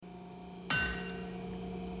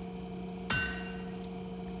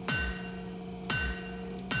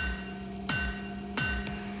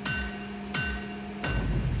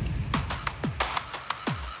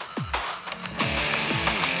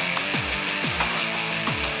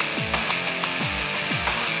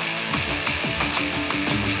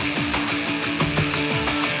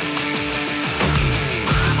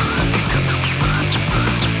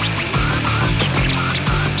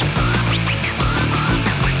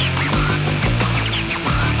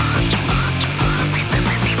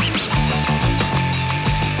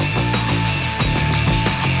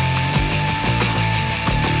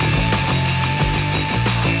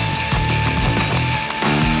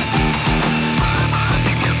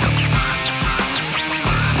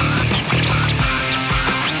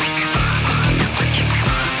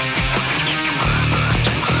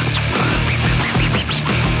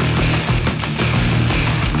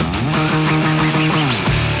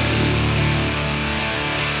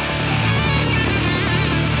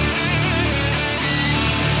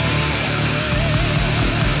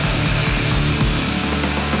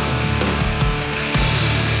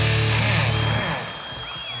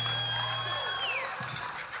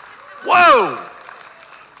Whoa!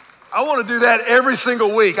 I want to do that every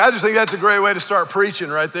single week. I just think that's a great way to start preaching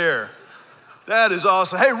right there. That is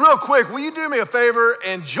awesome. Hey, real quick, will you do me a favor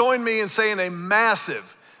and join me in saying a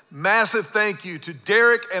massive thank you to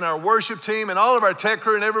Derek and our worship team and all of our tech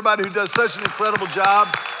crew and everybody who does such an incredible job.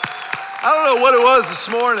 I don't know what it was this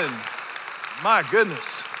morning. My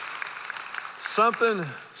goodness.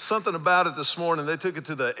 Something about it this morning. They took it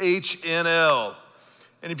to the HNL.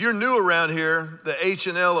 And if you're new around here, the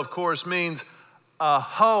HNL, of course, means a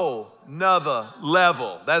whole nother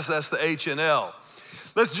level. That's the HNL.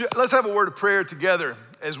 Let's have a word of prayer together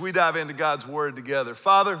as we dive into God's word together.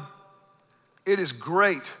 Father, it is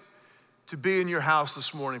great to be in your house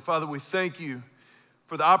this morning. Father, we thank you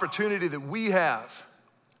for the opportunity that we have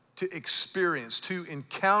to experience, to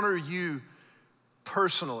encounter you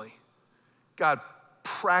personally. God,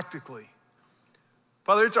 practically.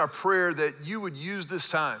 Father, it's our prayer that you would use this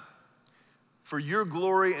time for your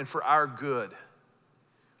glory and for our good.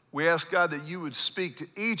 We ask, God, that you would speak to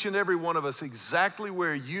each and every one of us exactly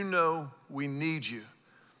where you know we need you.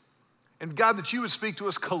 And God, that you would speak to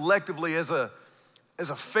us collectively as a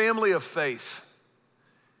family of faith.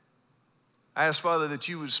 I ask, Father, that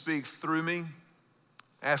you would speak through me.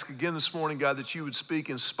 I ask again this morning, God, that you would speak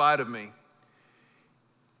in spite of me.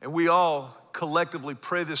 And we all collectively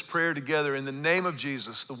pray this prayer together in the name of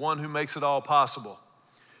Jesus, the one who makes it all possible.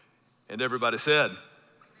 And everybody said,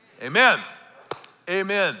 amen.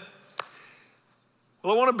 Amen.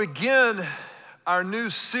 Well, I want to begin our new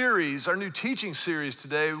teaching series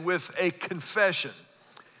today with a confession.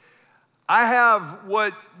 I have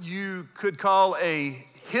what you could call a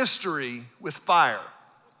history with fire.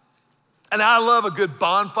 And I love a good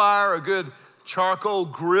bonfire, a good charcoal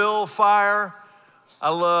grill fire. I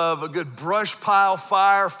love a good brush pile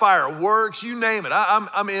fire, fireworks, you name it.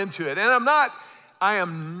 I'm into it. And I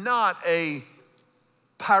am not a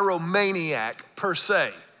pyromaniac per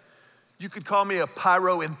se. You could call me a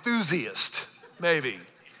pyro enthusiast, maybe.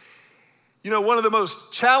 You know, one of the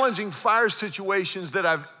most challenging fire situations that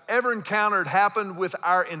I've ever encountered happened with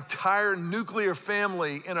our entire nuclear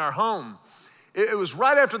family in our home. It was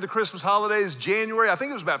right after the Christmas holidays, January. I think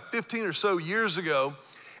it was about 15 or so years ago.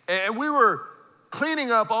 And we were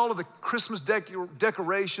cleaning up all of the Christmas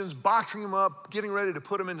decorations, boxing them up, getting ready to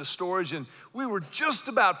put them into storage. And we were just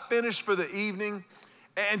about finished for the evening.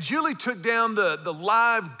 And Julie took down the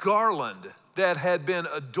live garland that had been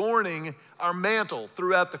adorning our mantle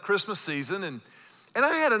throughout the Christmas season. And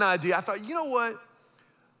I had an idea. I thought, you know what?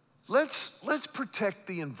 Let's protect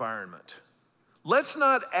the environment. Let's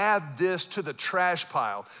not add this to the trash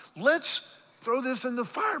pile. Let's throw this in the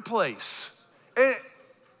fireplace. And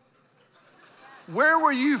where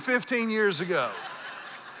were you 15 years ago?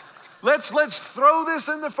 Let's throw this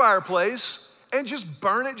in the fireplace and just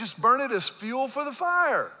burn it as fuel for the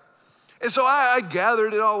fire. And so I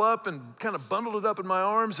gathered it all up and kind of bundled it up in my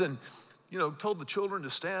arms and, told the children to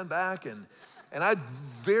stand back. And I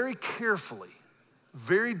very carefully,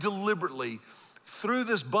 very deliberately threw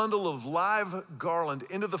this bundle of live garland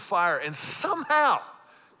into the fire. And somehow,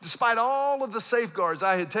 despite all of the safeguards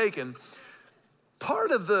I had taken,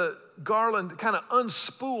 part of the garland kind of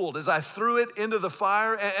unspooled as I threw it into the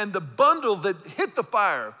fire. And the bundle that hit the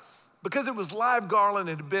fire, because it was live garland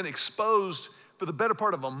and had been exposed for the better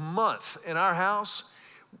part of a month in our house,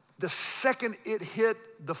 the second it hit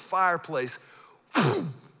the fireplace,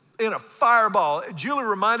 in a fireball. Julie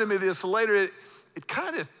reminded me of this later. It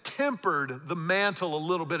kind of tempered the mantle a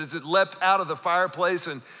little bit as it leapt out of the fireplace.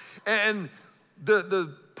 And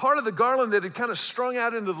the part of the garland that had kind of strung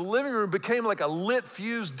out into the living room became like a lit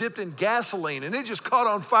fuse dipped in gasoline. And it just caught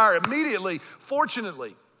on fire immediately.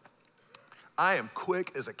 Fortunately, I am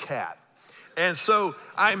quick as a cat. And so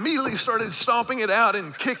I immediately started stomping it out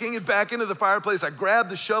and kicking it back into the fireplace. I grabbed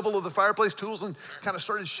the shovel of the fireplace tools and kind of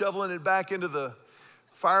started shoveling it back into the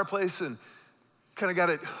fireplace and kind of got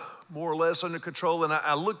it more or less under control. And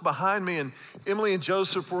I looked behind me, and Emily and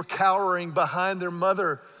Joseph were cowering behind their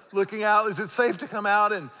mother, looking out. Is it safe to come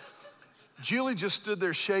out? And Julie just stood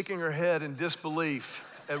there shaking her head in disbelief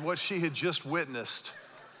at what she had just witnessed.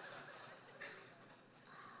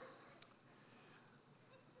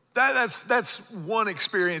 That's one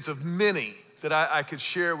experience of many that I could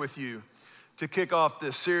share with you to kick off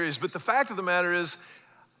this series. But the fact of the matter is,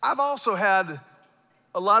 I've also had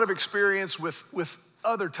a lot of experience with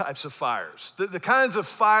other types of fires, the kinds of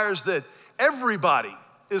fires that everybody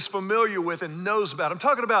is familiar with and knows about. I'm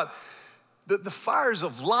talking about the fires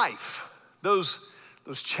of life, those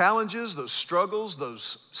challenges, those struggles,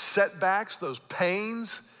 those setbacks, those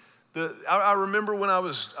pains. I remember when I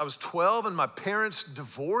was 12 and my parents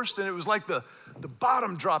divorced, and it was like the the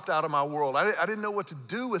bottom dropped out of my world. I didn't know what to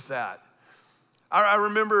do with that. I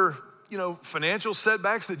remember, financial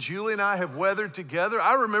setbacks that Julie and I have weathered together.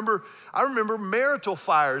 I remember marital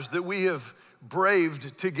fires that we have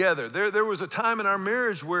braved together. There was a time in our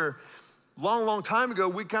marriage where long time ago,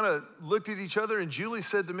 we kind of looked at each other and Julie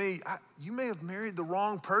said to me, you may have married the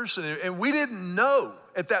wrong person. And we didn't know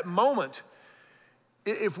at that moment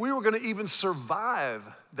if we were going to even survive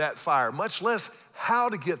that fire, much less how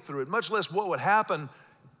to get through it, much less what would happen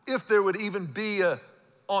if there would even be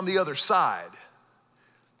on the other side.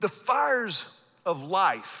 The fires of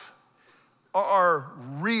life are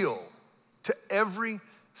real to every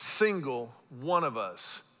single one of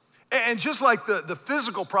us. And just like the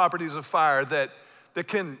physical properties of fire that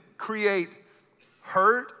can create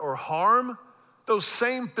hurt or harm, those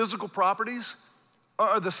same physical properties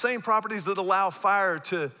are the same properties that allow fire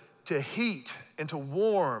to heat and to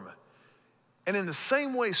warm. And in the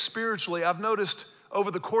same way, spiritually, I've noticed over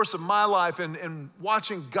the course of my life and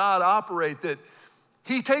watching God operate that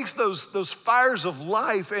He takes those fires of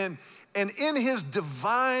life and in His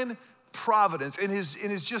divine providence, in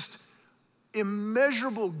his just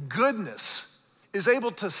immeasurable goodness, is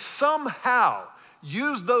able to somehow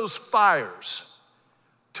use those fires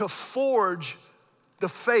to forge the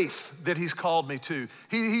faith that He's called me to.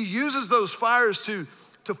 He uses those fires to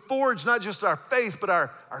forge not just our faith, but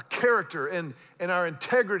our character and our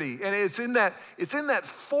integrity. And it's in that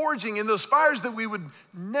forging, in those fires that we would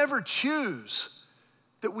never choose,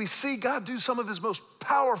 that we see God do some of His most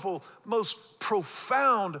powerful, most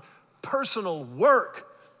profound personal work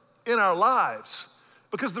in our lives.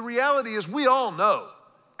 Because the reality is, we all know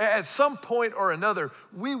at some point or another,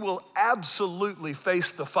 we will absolutely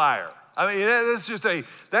face the fire. I mean,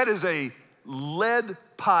 that is a lead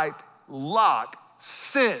pipe lock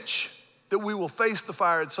cinch that we will face the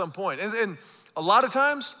fire at some point. And a lot of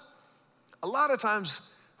times,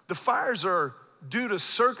 the fires are due to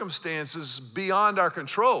circumstances beyond our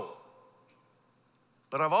control.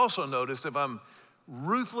 But I've also noticed, if I'm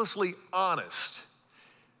ruthlessly honest,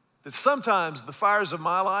 that sometimes the fires of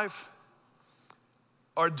my life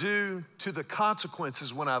are due to the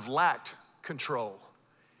consequences when I've lacked control.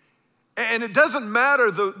 And it doesn't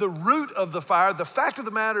matter the root of the fire. The fact of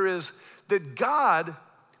the matter is that God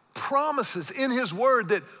promises in His word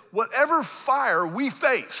that whatever fire we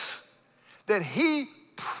face, that He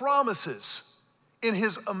promises in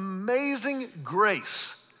His amazing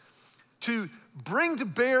grace to bring to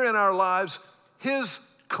bear in our lives His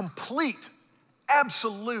complete,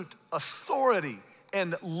 absolute authority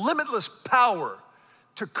and limitless power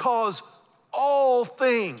to cause all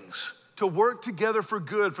things to work together for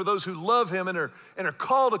good for those who love Him and are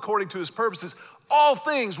called according to His purposes. All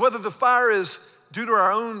things, whether the fire is due to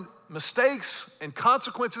our own mistakes and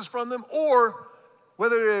consequences from them, or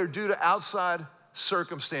whether they're due to outside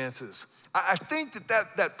circumstances. I think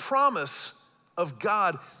that promise of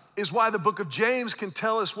God is why the book of James can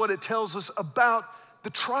tell us what it tells us about the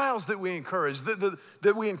trials that we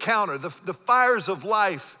that we encounter, the fires of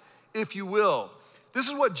life, if you will. This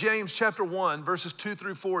is what James chapter 1, verses 2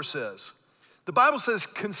 through 4 says. The Bible says,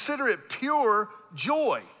 "Consider it pure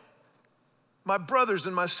joy, my brothers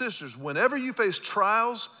and my sisters, whenever you face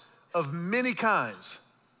trials of many kinds.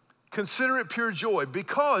 Consider it pure joy,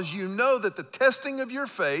 because you know that the testing of your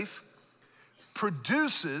faith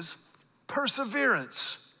produces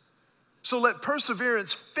perseverance. So let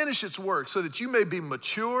perseverance finish its work, so that you may be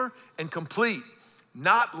mature and complete,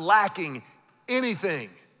 not lacking anything."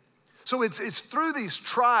 So it's through these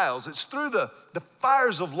trials, it's through the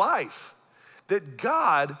fires of life that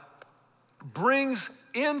God brings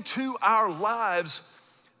into our lives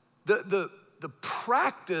the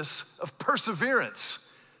practice of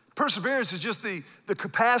perseverance. Perseverance is just the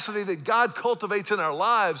capacity that God cultivates in our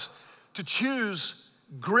lives to choose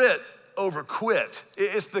grit over quit.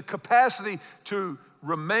 It's the capacity to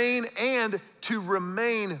remain and to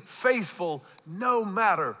remain faithful no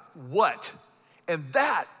matter what. And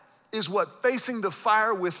that is what facing the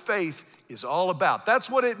fire with faith is all about. That's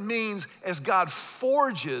what it means as God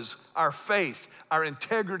forges our faith, our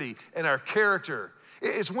integrity, and our character.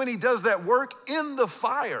 It's when He does that work in the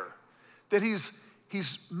fire that He's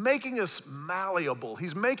making us malleable.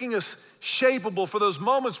 He's making us shapeable for those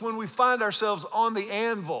moments when we find ourselves on the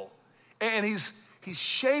anvil. And He's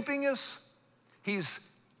shaping us,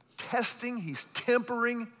 He's testing, He's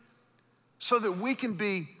tempering, so that we can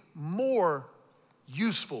be more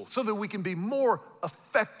useful, so that we can be more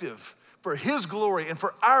effective for His glory and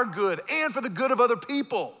for our good and for the good of other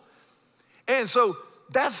people. And so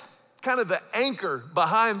that's kind of the anchor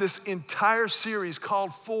behind this entire series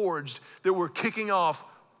called Forged that we're kicking off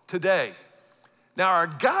today. Now, our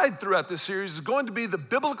guide throughout this series is going to be the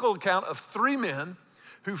biblical account of three men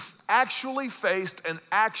who actually faced an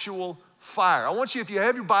actual fire. I want you, if you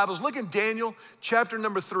have your Bibles, look in Daniel chapter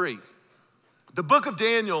number 3. The book of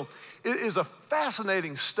Daniel is a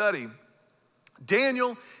fascinating study.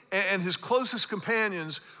 Daniel and his closest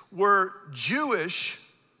companions were Jewish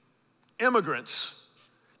immigrants.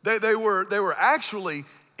 They were actually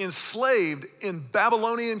enslaved in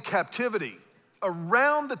Babylonian captivity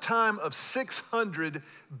around the time of 600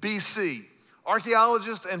 BC.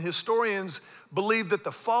 Archaeologists and historians believe that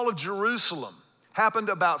the fall of Jerusalem happened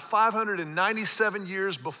about 597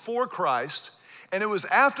 years before Christ, and it was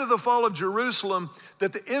after the fall of Jerusalem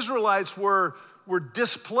that the Israelites were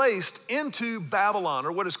displaced into Babylon,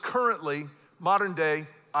 or what is currently modern-day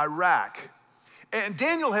Iraq. And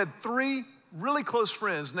Daniel had three really close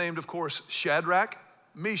friends named, of course, Shadrach,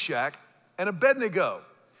 Meshach, and Abednego.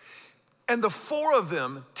 And the four of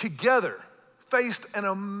them together faced an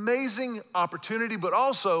amazing opportunity, but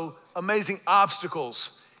also amazing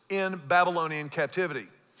obstacles in Babylonian captivity.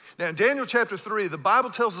 Now, in Daniel chapter 3, the Bible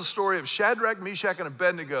tells the story of Shadrach, Meshach, and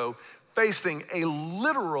Abednego facing a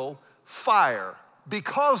literal fire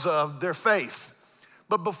because of their faith.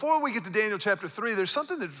 But before we get to Daniel chapter 3, there's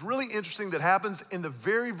something that's really interesting that happens in the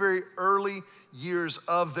very, very early years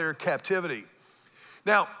of their captivity.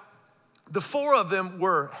 Now, the four of them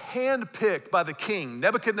were handpicked by the king,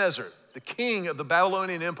 Nebuchadnezzar, the king of the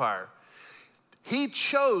Babylonian Empire. He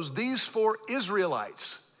chose these four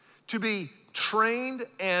Israelites to be trained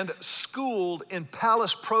and schooled in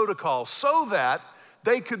palace protocol so that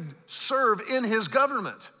they could serve in his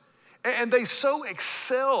government. And they so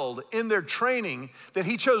excelled in their training that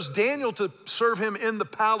he chose Daniel to serve him in the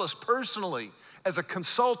palace personally as a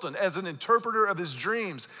consultant, as an interpreter of his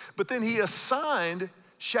dreams. But then he assigned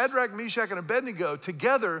Shadrach, Meshach, and Abednego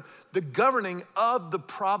together the governing of the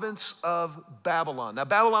province of Babylon. Now,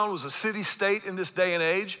 Babylon was a city-state in this day and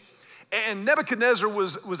age, and Nebuchadnezzar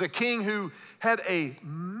was a king who had a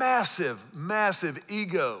massive, massive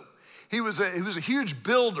ego. He was a huge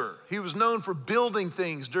builder. He was known for building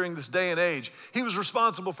things during this day and age. He was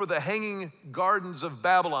responsible for the Hanging Gardens of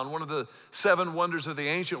Babylon, one of the seven wonders of the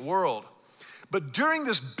ancient world. But during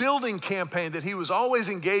this building campaign that he was always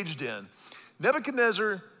engaged in,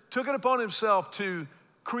 Nebuchadnezzar took it upon himself to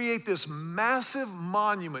create this massive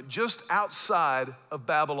monument just outside of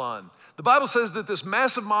Babylon. The Bible says that this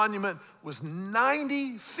massive monument was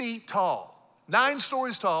 90 feet tall, 9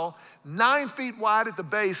 stories tall, 9 feet wide at the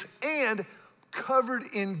base, and covered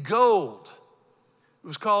in gold. It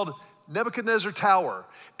was called Nebuchadnezzar Tower.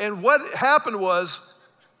 And what happened was,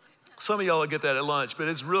 some of y'all will get that at lunch, but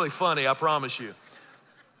it's really funny, I promise you.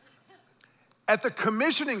 At the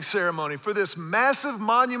commissioning ceremony for this massive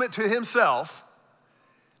monument to himself,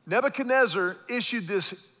 Nebuchadnezzar issued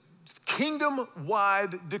this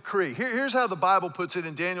kingdom-wide decree. Here's how the Bible puts it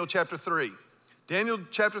in Daniel chapter 3. Daniel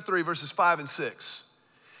chapter 3, verses 5 and 6.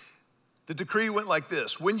 The decree went like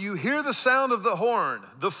this: when you hear the sound of the horn,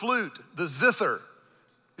 the flute, the zither.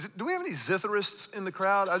 Do we have any zitherists in the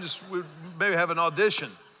crowd? We maybe have an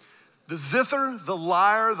audition. The zither, the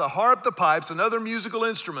lyre, the harp, the pipes, and other musical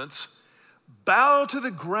instruments, bow to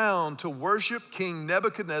the ground to worship King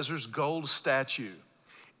Nebuchadnezzar's gold statue.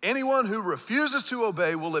 Anyone who refuses to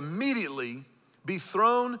obey will immediately be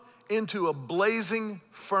thrown into a blazing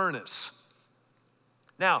furnace.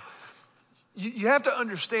 Now, you have to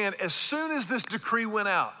understand, as soon as this decree went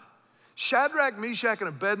out, Shadrach, Meshach, and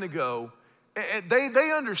Abednego,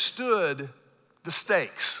 they understood the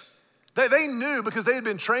stakes. They knew, because they had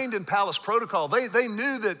been trained in palace protocol, they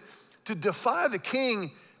knew that to defy the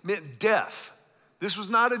king meant death. This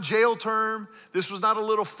was not a jail term. This was not a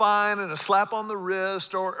little fine and a slap on the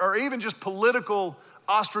wrist or even just political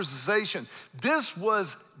ostracization. This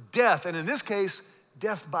was death, and in this case,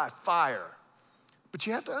 death by fire. But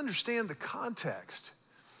you have to understand the context,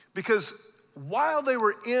 because while they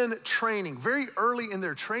were in training, very early in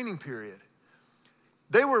their training period,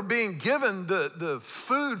 they were being given the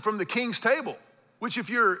food from the king's table, which if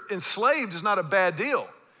you're enslaved is not a bad deal.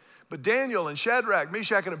 But Daniel and Shadrach,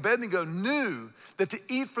 Meshach, and Abednego knew that to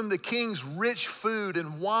eat from the king's rich food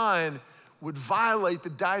and wine would violate the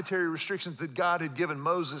dietary restrictions that God had given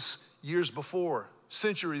Moses years before,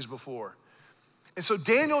 centuries before. And so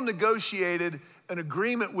Daniel negotiated an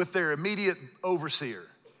agreement with their immediate overseer.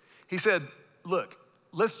 He said, look,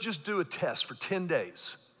 let's just do a test for 10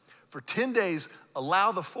 days. For 10 days,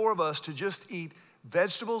 allow the four of us to just eat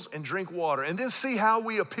vegetables and drink water, and then see how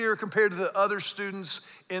we appear compared to the other students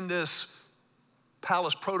in this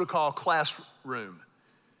palace protocol classroom.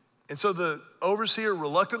 And so the overseer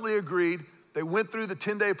reluctantly agreed. They went through the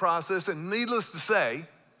 10-day process, and needless to say,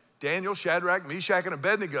 Daniel, Shadrach, Meshach, and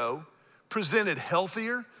Abednego, presented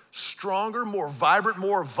healthier, stronger, more vibrant,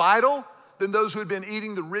 more vital than those who had been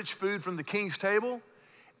eating the rich food from the king's table.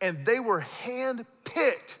 And they were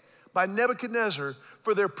handpicked by Nebuchadnezzar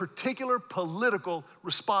for their particular political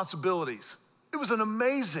responsibilities. It was an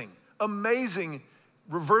amazing, amazing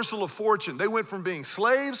reversal of fortune. They went from being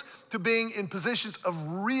slaves to being in positions of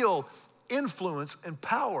real influence and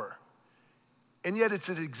power. And yet it's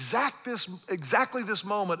at exactly this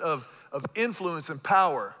moment of influence and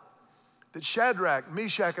power that Shadrach,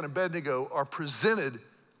 Meshach, and Abednego are presented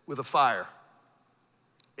with a fire.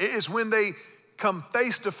 It is when they come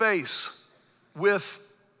face to face with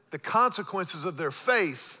the consequences of their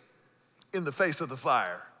faith in the face of the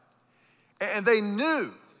fire. And they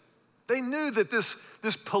knew that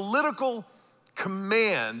this political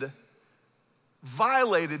command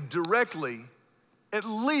violated directly at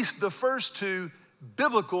least the first two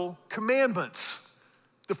biblical commandments.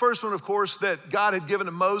 The first one, of course, that God had given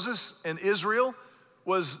to Moses and Israel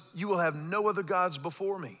was, you will have no other gods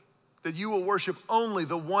before me, that you will worship only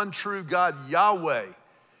the one true God, Yahweh.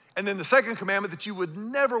 And then the second commandment, that you would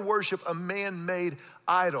never worship a man-made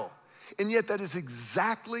idol. And yet that is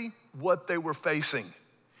exactly what they were facing.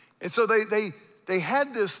 And so they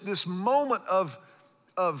had this moment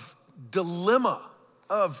of dilemma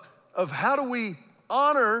of how do we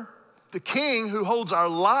honor the king who holds our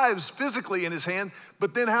lives physically in his hand,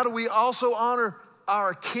 but then how do we also honor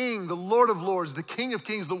our king, the Lord of Lords, the King of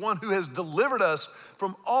Kings, the one who has delivered us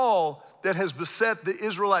from all that has beset the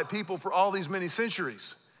Israelite people for all these many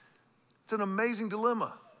centuries. It's an amazing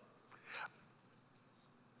dilemma.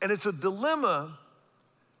 And it's a dilemma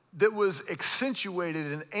that was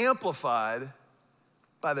accentuated and amplified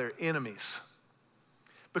by their enemies.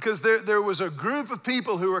 Because there was a group of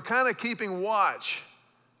people who were kind of keeping watch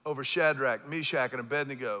over Shadrach, Meshach, and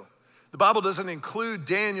Abednego. The Bible doesn't include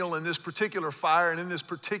Daniel in this particular fire and in this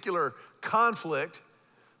particular conflict,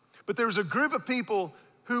 but there was a group of people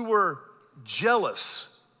who were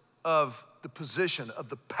jealous of the position, of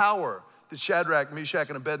the power that Shadrach, Meshach,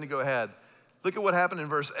 and Abednego had. Look at what happened in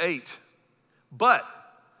verse 8. But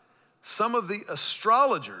some of the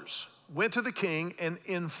astrologers went to the king and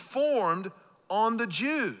informed on the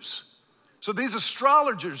Jews. So these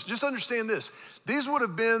astrologers, just understand this, these would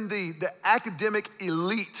have been the academic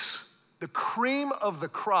elites, the cream of the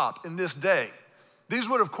crop in this day. These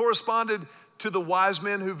would have corresponded to the wise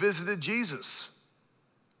men who visited Jesus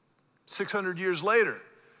 600 years later.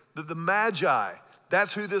 The Magi,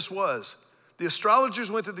 that's who this was. The astrologers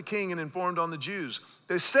went to the king and informed on the Jews.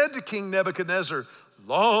 They said to King Nebuchadnezzar,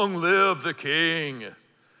 "Long live the king.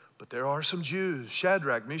 But there are some Jews,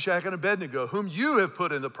 Shadrach, Meshach, and Abednego, whom you have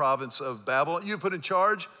put in the province of Babylon. You have put in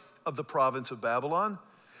charge of the province of Babylon.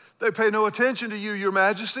 They pay no attention to you, your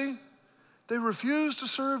majesty. They refuse to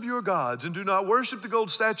serve your gods and do not worship the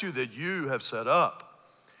gold statue that you have set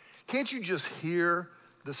up." Can't you just hear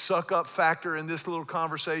the suck up factor in this little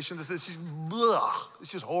conversation? This is just,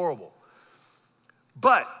 it's just horrible.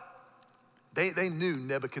 But they knew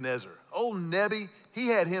Nebuchadnezzar. Old Nebi, he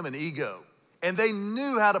had him an ego. And they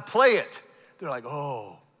knew how to play it. They're like,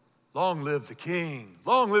 oh, long live the king.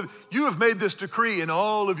 Long live, you have made this decree in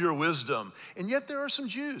all of your wisdom. And yet there are some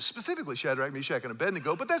Jews, specifically Shadrach, Meshach, and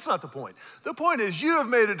Abednego, but that's not the point. The point is you have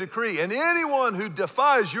made a decree, and anyone who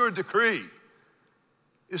defies your decree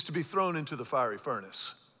is to be thrown into the fiery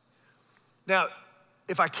furnace. Now,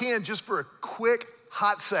 if I can, just for a quick,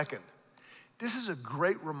 hot second, this is a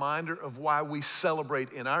great reminder of why we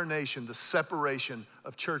celebrate in our nation the separation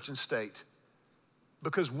of church and state.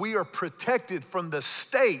 Because we are protected from the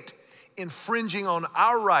state infringing on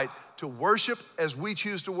our right to worship as we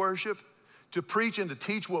choose to worship, to preach and to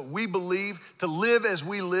teach what we believe, to live as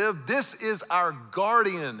we live. This is our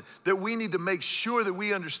guardian that we need to make sure that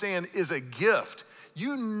we understand is a gift.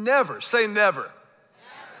 You never, say never.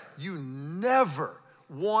 You never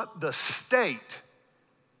want the state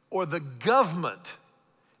or the government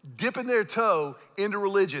dipping their toe into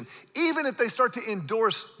religion, even if they start to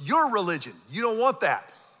endorse your religion. You don't want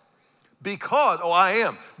that. Because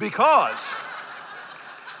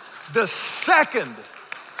the second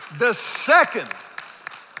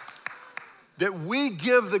that we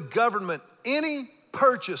give the government any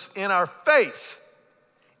purchase in our faith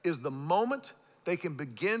is the moment they can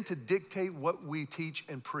begin to dictate what we teach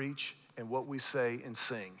and preach and what we say and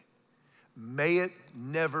sing. May it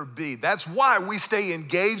never be. That's why we stay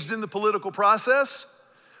engaged in the political process.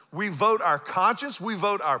 We vote our conscience, we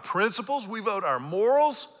vote our principles, we vote our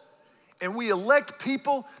morals, and we elect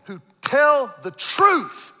people who tell the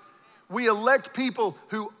truth. We elect people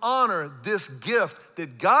who honor this gift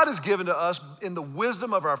that God has given to us in the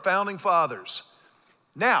wisdom of our founding fathers.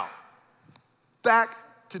 Now, back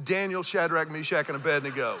to Daniel, Shadrach, Meshach, and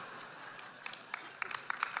Abednego.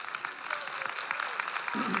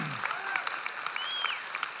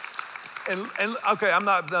 And okay, I'm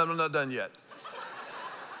not done yet.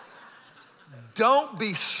 Don't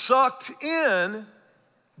be sucked in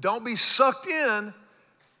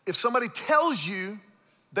if somebody tells you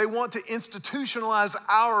they want to institutionalize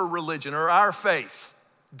our religion or our faith.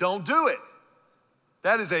 Don't do it.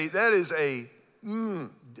 That's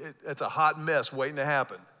a hot mess waiting to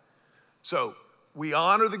happen. So we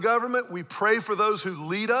honor the government. We pray for those who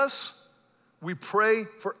lead us. We pray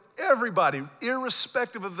for everybody,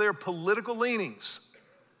 irrespective of their political leanings.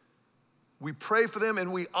 We pray for them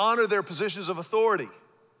and we honor their positions of authority,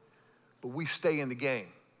 but we stay in the game.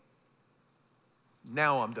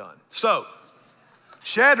 Now I'm done. So,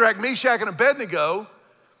 Shadrach, Meshach, and Abednego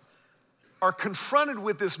are confronted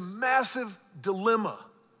with this massive dilemma.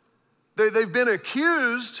 They've been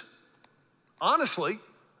accused, honestly,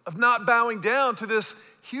 of not bowing down to this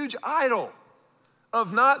huge idol,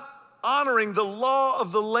 of not honoring the law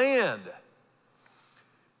of the land.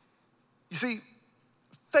 You see,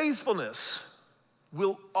 faithfulness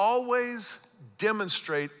will always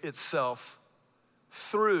demonstrate itself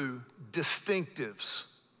through distinctives.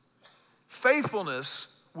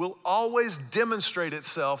 Faithfulness will always demonstrate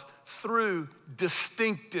itself through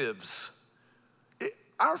distinctives.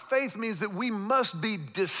 Our faith means that we must be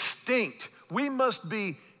distinct. We must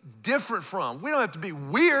be different from. We don't have to be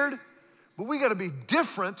weird, but we got to be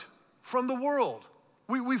different from the world.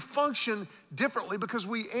 We function differently because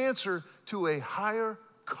we answer to a higher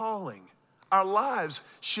calling. Our lives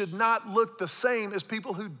should not look the same as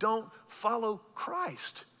people who don't follow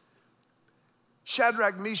Christ.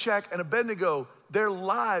 Shadrach, Meshach, and Abednego, their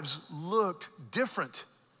lives looked different.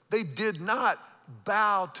 They did not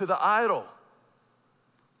bow to the idol.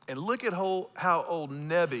 And look at how old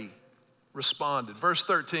Nebi responded. Verse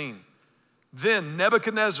 13, then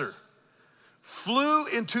Nebuchadnezzar flew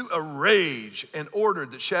into a rage and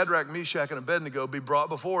ordered that Shadrach, Meshach, and Abednego be brought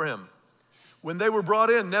before him. When they were brought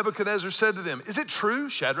in, Nebuchadnezzar said to them, is it true,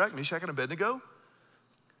 Shadrach, Meshach, and Abednego,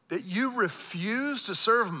 that you refuse to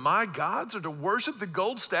serve my gods or to worship the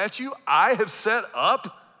gold statue I have set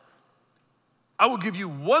up? I will give you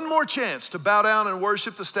one more chance to bow down and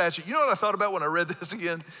worship the statue. You know what I thought about when I read this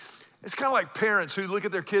again? It's kind of like parents who look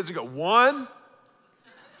at their kids and go, 1,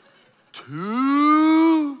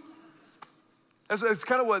 2. That's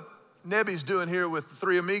kind of what Nebi's doing here with the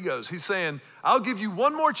three amigos. He's saying, I'll give you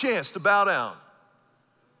one more chance to bow down.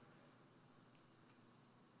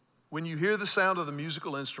 When you hear the sound of the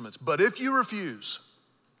musical instruments, but if you refuse,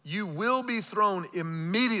 you will be thrown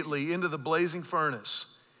immediately into the blazing furnace.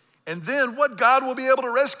 And then what God will be able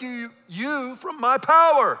to rescue you from my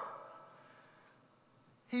power?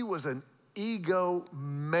 He was an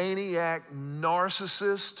egomaniac,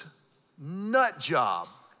 narcissist, nut job,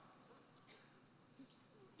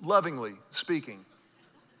 lovingly speaking.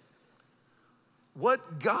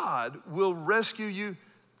 What God will rescue you?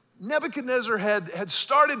 Nebuchadnezzar had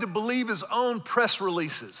started to believe his own press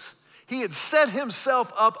releases. He had set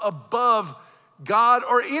himself up above God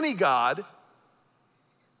or any God,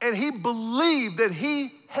 and he believed that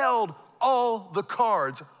he held all the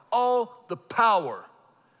cards, all the power.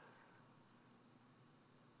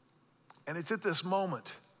 And it's at this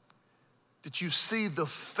moment that you see the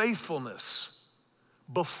faithfulness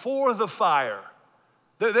before the fire.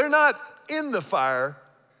 They're not in the fire,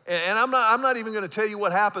 and I'm not even going to tell you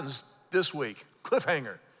what happens this week.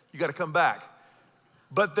 Cliffhanger, you got to come back.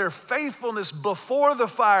 But their faithfulness before the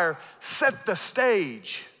fire set the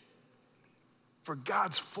stage for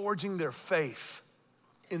God's forging their faith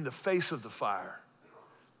in the face of the fire.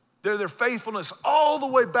 Their faithfulness all the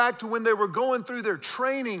way back to when they were going through their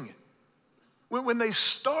training, when they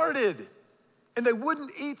started and they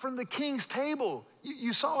wouldn't eat from the king's table.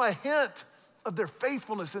 You saw a hint of their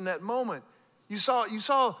faithfulness in that moment. You saw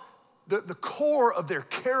the core of their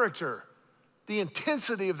character, the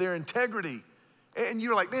intensity of their integrity. And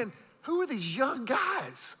you're like, man, who are these young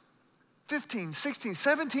guys? 15, 16,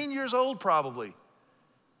 17 years old probably.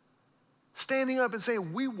 Standing up and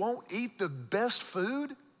saying, we won't eat the best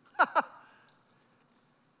food?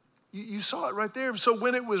 You saw it right there. So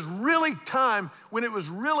when it was really time, when it was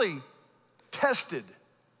really tested,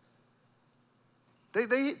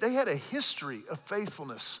 they had a history of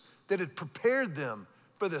faithfulness that had prepared them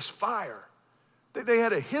for this fire. They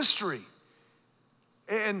had a history,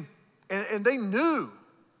 and they knew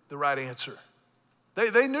the right answer.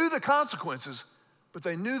 They knew the consequences, but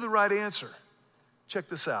they knew the right answer. Check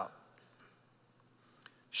this out.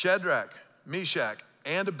 Shadrach, Meshach,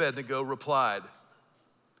 and Abednego replied,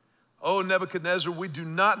 "O Nebuchadnezzar, we do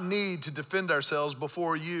not need to defend ourselves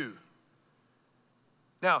before you."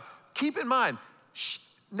 Now, keep in mind,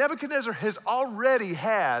 Nebuchadnezzar has already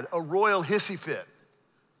had a royal hissy fit.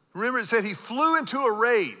 Remember, it said he flew into a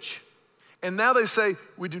rage. And now they say,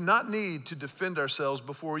 "We do not need to defend ourselves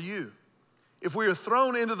before you. If we are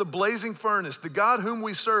thrown into the blazing furnace, the God whom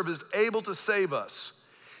we serve is able to save us.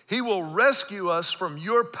 He will rescue us from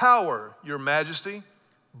your power, your majesty.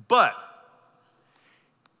 But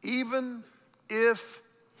even if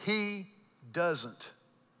he doesn't,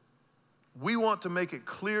 we want to make it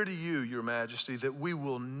clear to you, your majesty, that we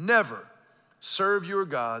will never serve your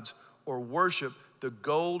gods or worship the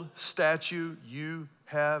gold statue you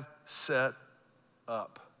have set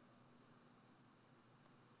up."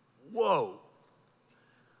 Whoa.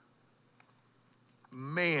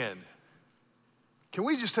 Man. Can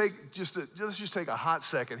we let's just take a hot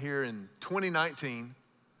second here in 2019,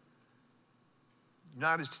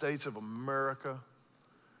 United States of America,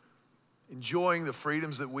 enjoying the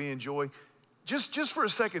freedoms that we enjoy. Just for a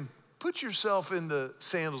second, put yourself in the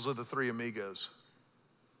sandals of the three amigos.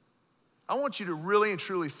 I want you to really and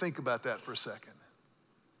truly think about that for a second.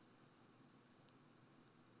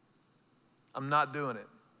 I'm not doing it,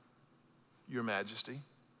 your majesty.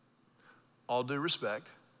 All due respect,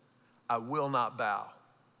 I will not bow.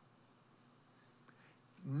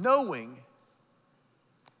 Knowing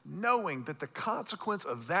that the consequence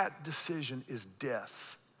of that decision is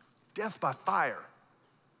death by fire.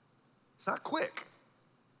 It's not quick.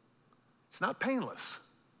 It's not painless.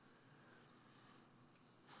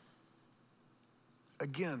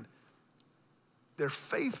 Again, their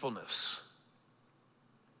faithfulness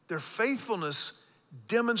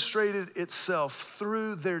demonstrated itself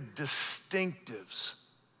through their distinctives.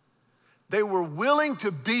 They were willing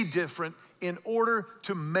to be different in order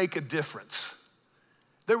to make a difference.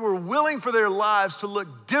 They were willing for their lives to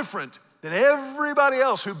look different than everybody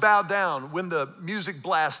else who bowed down when the music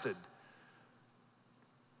blasted.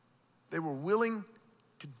 They were willing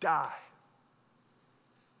to die.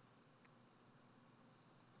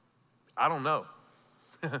 I don't know.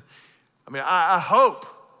 I mean, I hope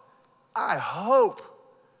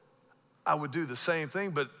I would do the same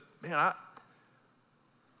thing, but man,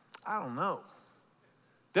 I don't know.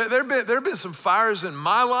 There have been some fires in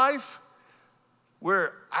my life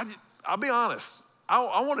where I'll be honest,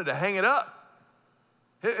 I wanted to hang it up.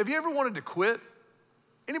 Have you ever wanted to quit?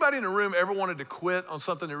 Anybody in the room ever wanted to quit on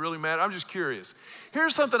something that really mattered? I'm just curious.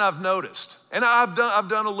 Here's something I've noticed, and I've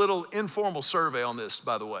done a little informal survey on this,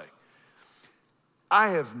 by the way. I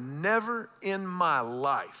have never in my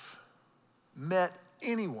life met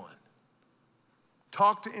anyone,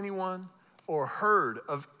 talked to anyone, or heard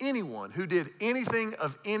of anyone who did anything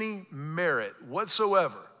of any merit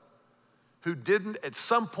whatsoever who didn't at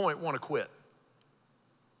some point want to quit.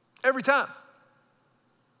 Every time.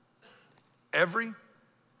 Every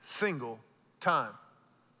single time.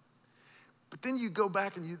 But then you go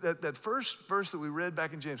back and that first verse that we read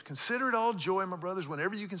back in James, "Consider it all joy, my brothers,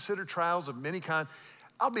 whenever you consider trials of many kind."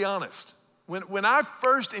 I'll be honest, when I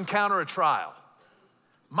first encounter a trial,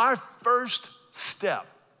 my first step,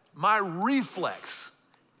 my reflex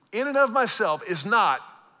in and of myself is not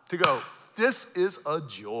to go, "This is a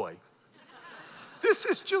joy. This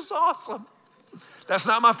is just awesome." That's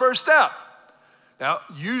not my first step. Now,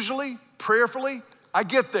 usually, prayerfully, I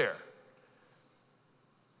get there.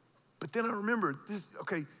 But then I remember this,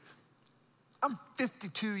 okay, I'm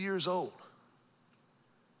 52 years old.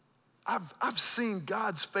 I've seen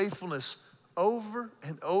God's faithfulness over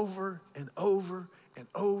and over and over and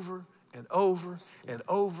over and over and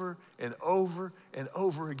over and over and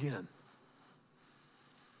over again.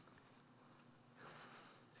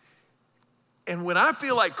 And when I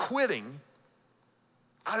feel like quitting,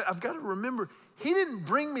 I've got to remember, He didn't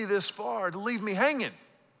bring me this far to leave me hanging.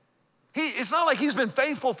 It's not like He's been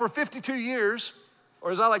faithful for 52 years,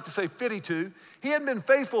 or as I like to say, 52. He hadn't been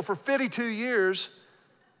faithful for 52 years,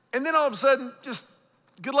 and then all of a sudden, just,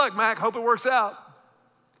 "Good luck, Mac, hope it works out."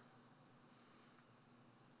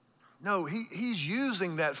 No, He's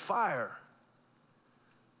using that fire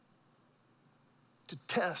to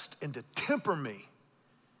test and to temper me,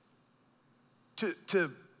 to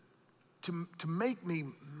make me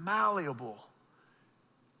malleable,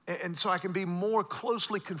 and so I can be more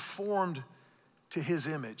closely conformed to His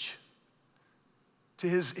image, to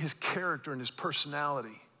his character and His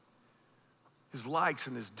personality, His likes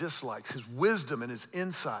and His dislikes, His wisdom and His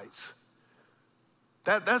insights.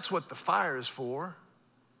 That's what the fire is for.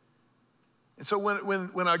 And so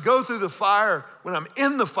when I go through the fire, when I'm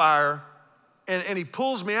in the fire, and He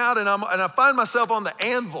pulls me out, and I find myself on the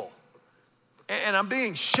anvil, and I'm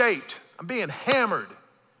being shaped, I'm being hammered,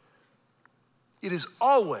 it is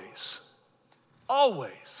always,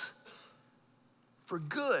 always for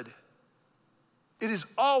good. It is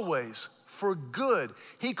always for good.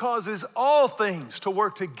 He causes all things to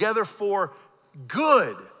work together for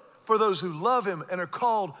good for those who love him and are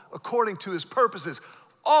called according to his purposes.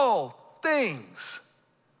 All things.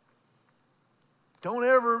 Don't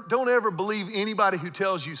ever believe anybody who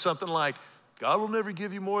tells you something like, God will never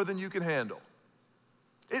give you more than you can handle.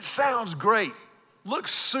 It sounds great.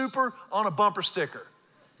 Looks super on a bumper sticker.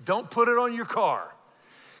 Don't put it on your car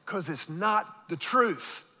because it's not the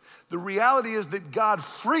truth. The reality is that God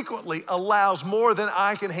frequently allows more than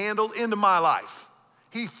I can handle into my life.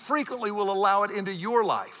 He frequently will allow it into your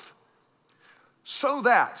life so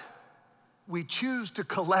that we choose to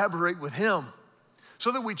collaborate with him,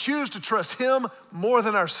 so that we choose to trust him more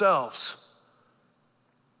than ourselves.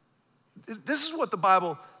 This is what the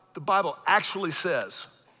Bible actually says.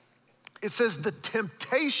 It says the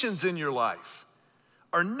temptations in your life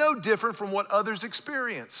are no different from what others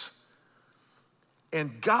experience.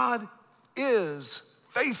 And God is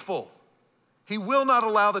faithful. He will not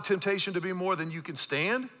allow the temptation to be more than you can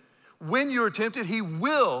stand. When you're tempted, he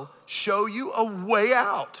will show you a way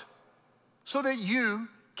out so that you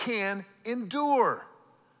can endure.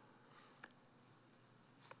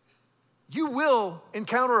 You will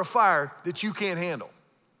encounter a fire that you can't handle.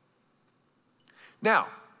 Now,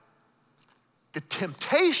 the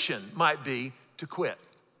temptation might be to quit.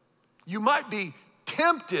 You might be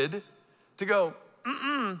tempted to go,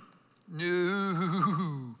 no,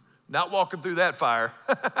 not walking through that fire.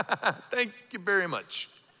 Thank you very much.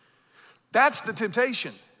 That's the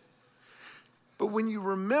temptation. But when you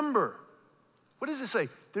remember, what does it say?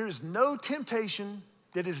 There is no temptation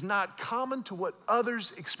that is not common to what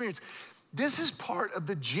others experience. This is part of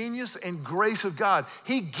the genius and grace of God.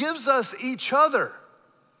 He gives us each other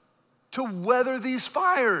to weather these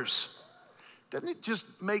fires. Doesn't it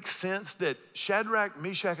just make sense that Shadrach,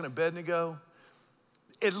 Meshach, and Abednego,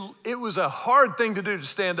 it was a hard thing to do to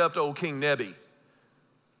stand up to old King Nebi.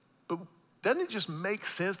 But doesn't it just make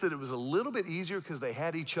sense that it was a little bit easier because they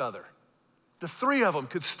had each other? The three of them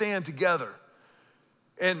could stand together.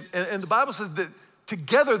 And the Bible says that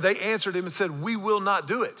together they answered him and said, we will not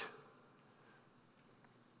do it.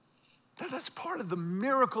 That's part of the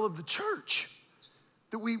miracle of the church,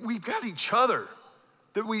 that we've got each other,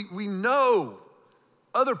 that we know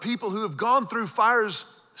other people who have gone through fires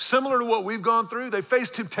similar to what we've gone through. They face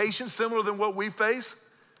temptations similar to what we face.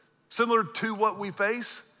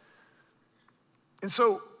 And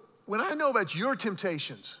so when I know about your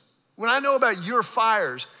temptations, when I know about your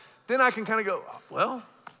fires, then I can kind of go, well,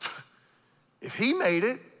 if he made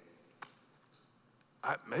it,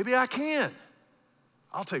 maybe I can.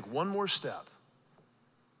 I'll take one more step.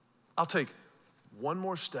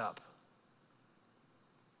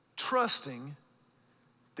 Trusting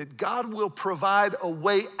that God will provide a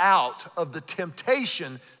way out of the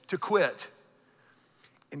temptation to quit.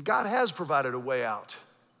 And God has provided a way out.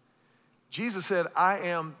 Jesus said, I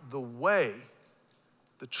am the way,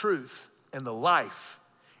 the truth, and the life.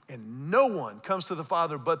 And no one comes to the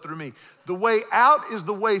Father but through me. The way out is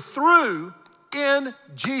the way through in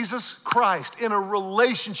Jesus Christ, in a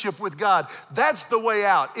relationship with God. That's the way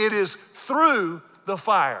out. It is through the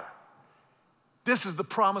fire. This is the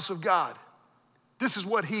promise of God. This is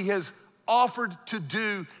what he has offered to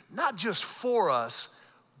do, not just for us,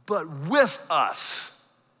 but with us.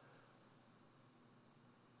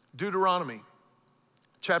 Deuteronomy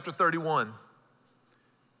chapter 31.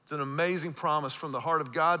 It's an amazing promise from the heart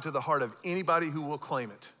of God to the heart of anybody who will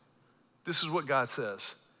claim it. This is what God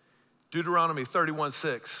says. Deuteronomy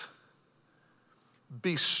 31:6.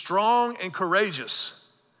 Be strong and courageous.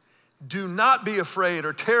 Do not be afraid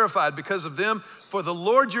or terrified because of them, for the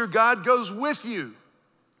Lord your God goes with you.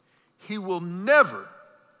 He will never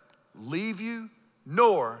leave you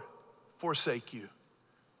nor forsake you.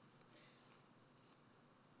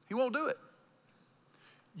 He won't do it.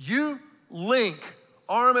 You link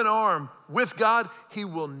arm in arm with God, he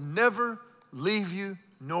will never leave you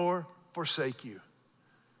nor forsake you.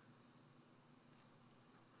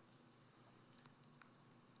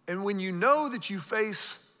 And when you know that you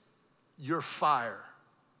face your fire,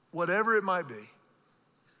 whatever it might be,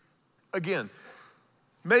 again,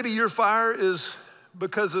 maybe your fire is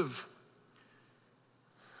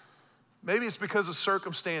maybe it's because of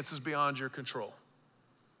circumstances beyond your control.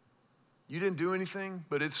 You didn't do anything,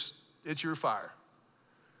 but it's your fire.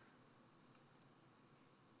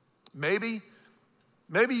 Maybe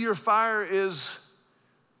your fire is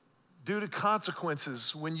due to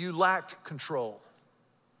consequences when you lacked control.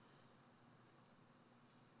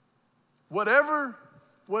 Whatever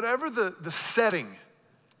the setting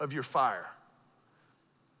of your fire,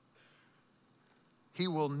 He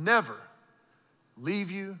will never leave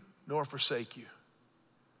you nor forsake you.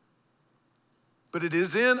 But it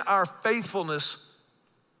is in our faithfulness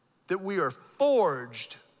that we are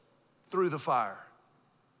forged through the fire.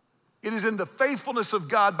 It is in the faithfulness of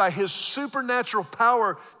God by His supernatural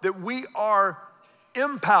power that we are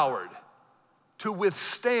empowered to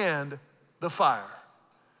withstand the fire,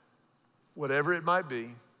 whatever it might be,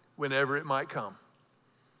 whenever it might come.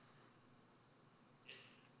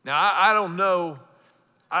 Now, I don't know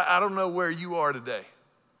where you are today.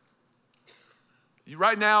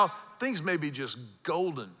 Right now, things may be just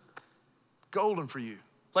golden for you.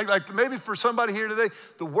 Like maybe for somebody here today,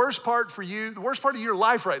 the worst part for you, the worst part of your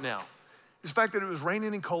life right now is the fact that it was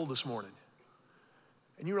raining and cold this morning.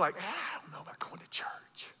 And you were like, I don't know about going to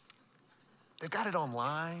church. They've got it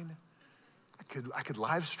online. I could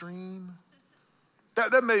live stream.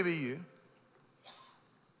 That may be you.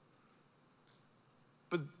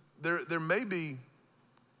 But there may be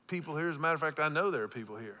people here. As a matter of fact, I know there are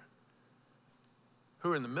people here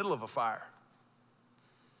who are in the middle of a fire.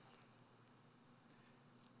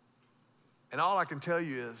 And all I can tell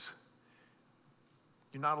you is,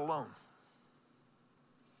 you're not alone.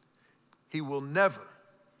 He will never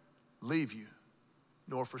leave you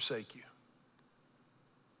nor forsake you.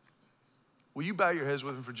 Will you bow your heads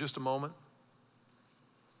with me for just a moment?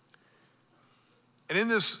 And in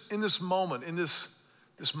this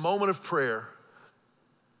moment of prayer,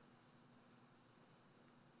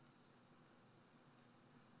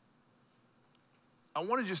 I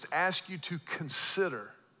want to just ask you to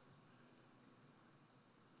consider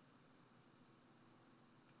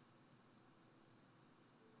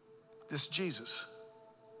this Jesus.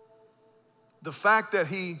 The fact that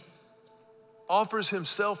He offers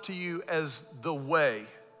Himself to you as the way.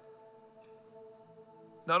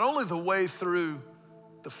 Not only the way through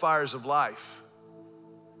the fires of life,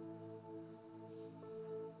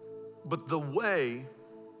 but the way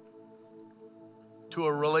to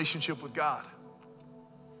a relationship with God.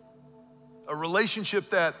 A relationship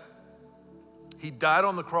that He died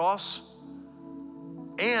on the cross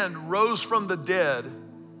and rose from the dead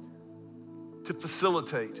to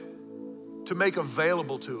facilitate, to make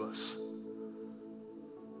available to us.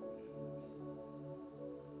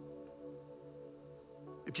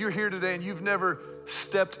 If you're here today and you've never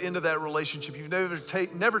stepped into that relationship, you've never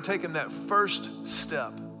taken that first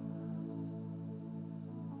step,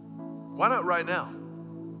 why not right now?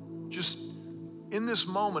 Just in this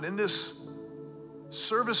moment, in this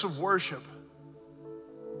service of worship,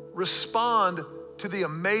 respond to the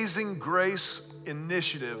amazing grace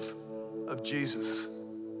initiative of Jesus.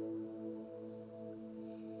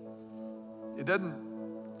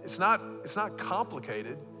 It's not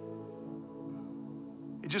complicated.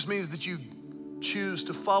 It just means that you choose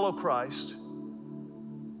to follow Christ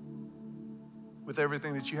with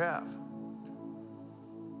everything that you have,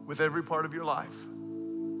 with every part of your life.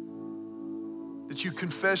 That you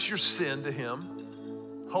confess your sin to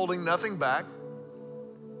Him, holding nothing back,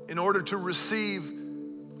 in order to receive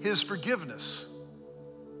His forgiveness.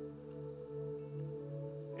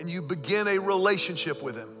 And you begin a relationship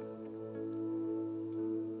with Him.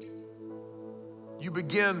 You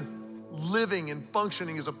begin living and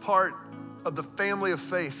functioning as a part of the family of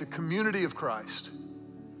faith, the community of Christ.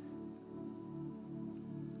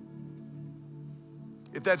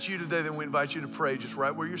 If that's you today, then we invite you to pray just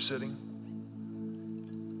right where you're sitting.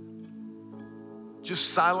 Just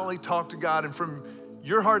silently talk to God, and from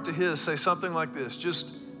your heart to His, say something like this.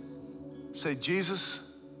 Just say,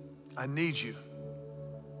 Jesus, I need you.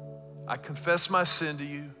 I confess my sin to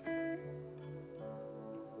you.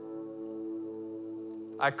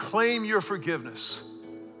 I claim your forgiveness.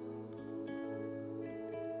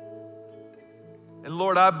 And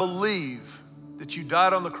Lord, I believe that you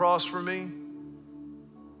died on the cross for me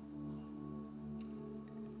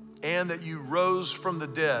and that you rose from the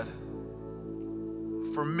dead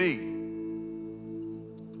for me.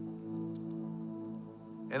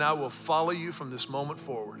 And I will follow you from this moment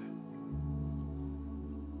forward.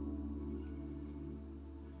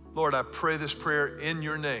 Lord, I pray this prayer in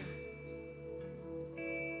your name.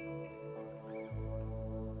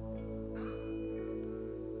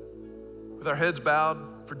 With our heads bowed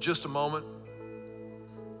for just a moment,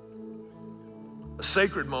 a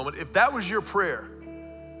sacred moment, if that was your prayer,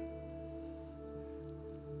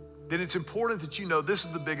 then it's important that you know this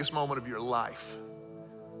is the biggest moment of your life.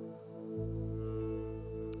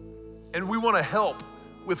 And we want to help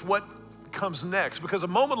with what comes next, because a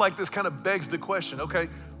moment like this kind of begs the question, okay,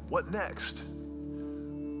 what next?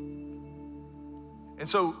 And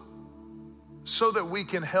so that we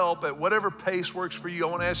can help at whatever pace works for you, I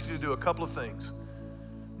want to ask you to do a couple of things.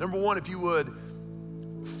 Number one, if you would,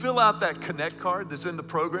 fill out that Connect card that's in the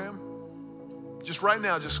program. Just right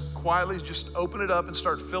now, just quietly, just open it up and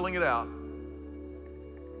start filling it out.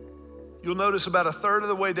 You'll notice about a third of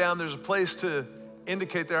the way down, there's a place to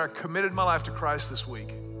indicate that I committed my life to Christ this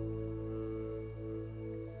week.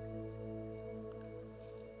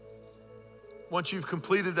 Once you've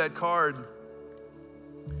completed that card,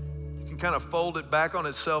 you can kind of fold it back on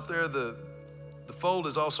itself there. The fold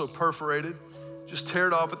is also perforated. Just tear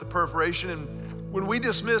it off at the perforation. And when we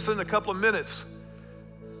dismiss in a couple of minutes,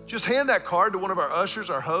 just hand that card to one of our ushers,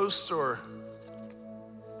 our hosts, or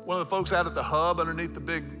one of the folks out at the hub underneath the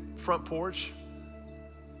big front porch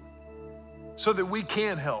so that we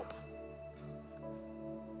can help.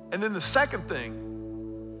 And then the second thing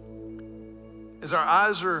is our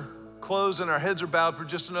eyes are closed and our heads are bowed for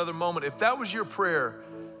just another moment. If that was your prayer,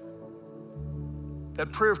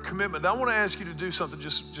 that prayer of commitment, I want to ask you to do something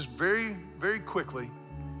just very, very quickly.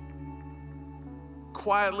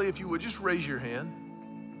 Quietly, if you would, just raise your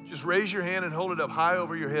hand. Just raise your hand and hold it up high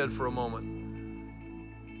over your head for a moment.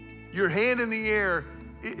 Your hand in the air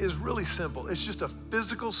is really simple. It's just a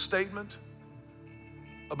physical statement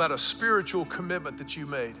about a spiritual commitment that you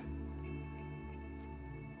made.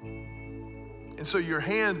 And so your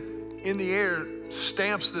hand in the air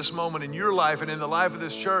stamps this moment in your life and in the life of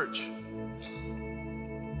this church.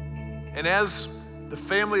 And as the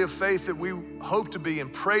family of faith that we hope to be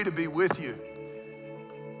and pray to be with you,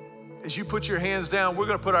 as you put your hands down, we're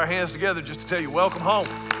going to put our hands together just to tell you, welcome home.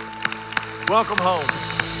 Welcome home.